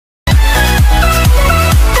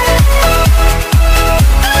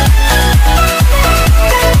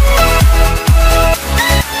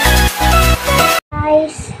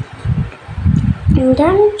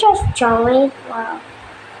join well.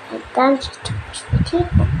 And thanks to Sweetie.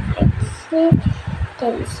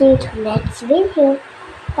 Then see you to next video.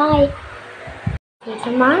 Bye. See you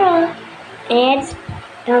tomorrow. And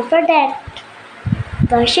don't forget,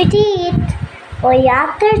 brush your teeth or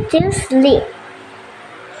after to sleep.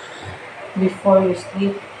 Before you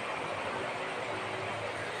sleep.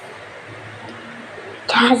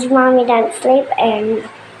 Because mommy doesn't sleep and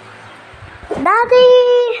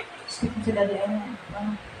Daddy! Sleep si daddy.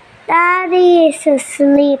 Daddy is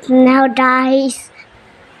asleep now, guys.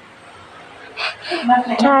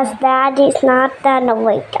 Because Daddy's not gonna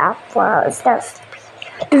wake up while it's still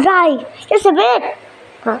sleeping. Right, just a bit.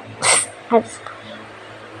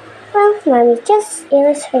 Well, mommy just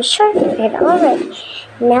erased her short bed already.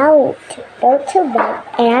 Now we need to go to bed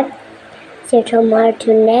and see you tomorrow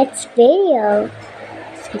to next video.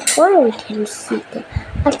 Before we can see the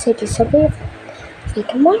I'll take this over. See you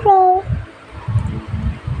tomorrow.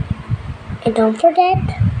 And don't forget,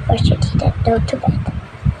 brush your teeth and go to bed.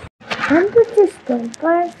 I'm going to go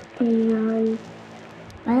first and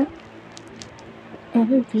well,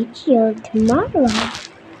 every video tomorrow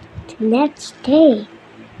to next day.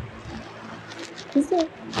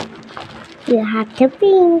 You have to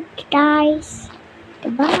think, guys.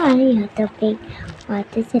 Goodbye. You have to think. What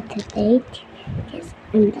is it today? Yes,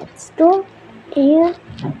 I'm at school and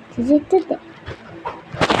this is today.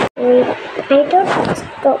 And I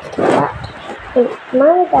don't go to that. And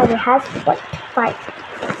Mom and Daddy has what to fight.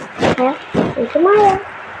 Yeah, and tomorrow.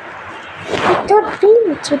 I don't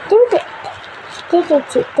think you do it.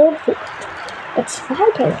 Didn't you do it? It's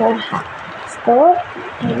Friday, don't have school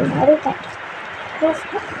and everything.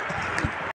 Yes.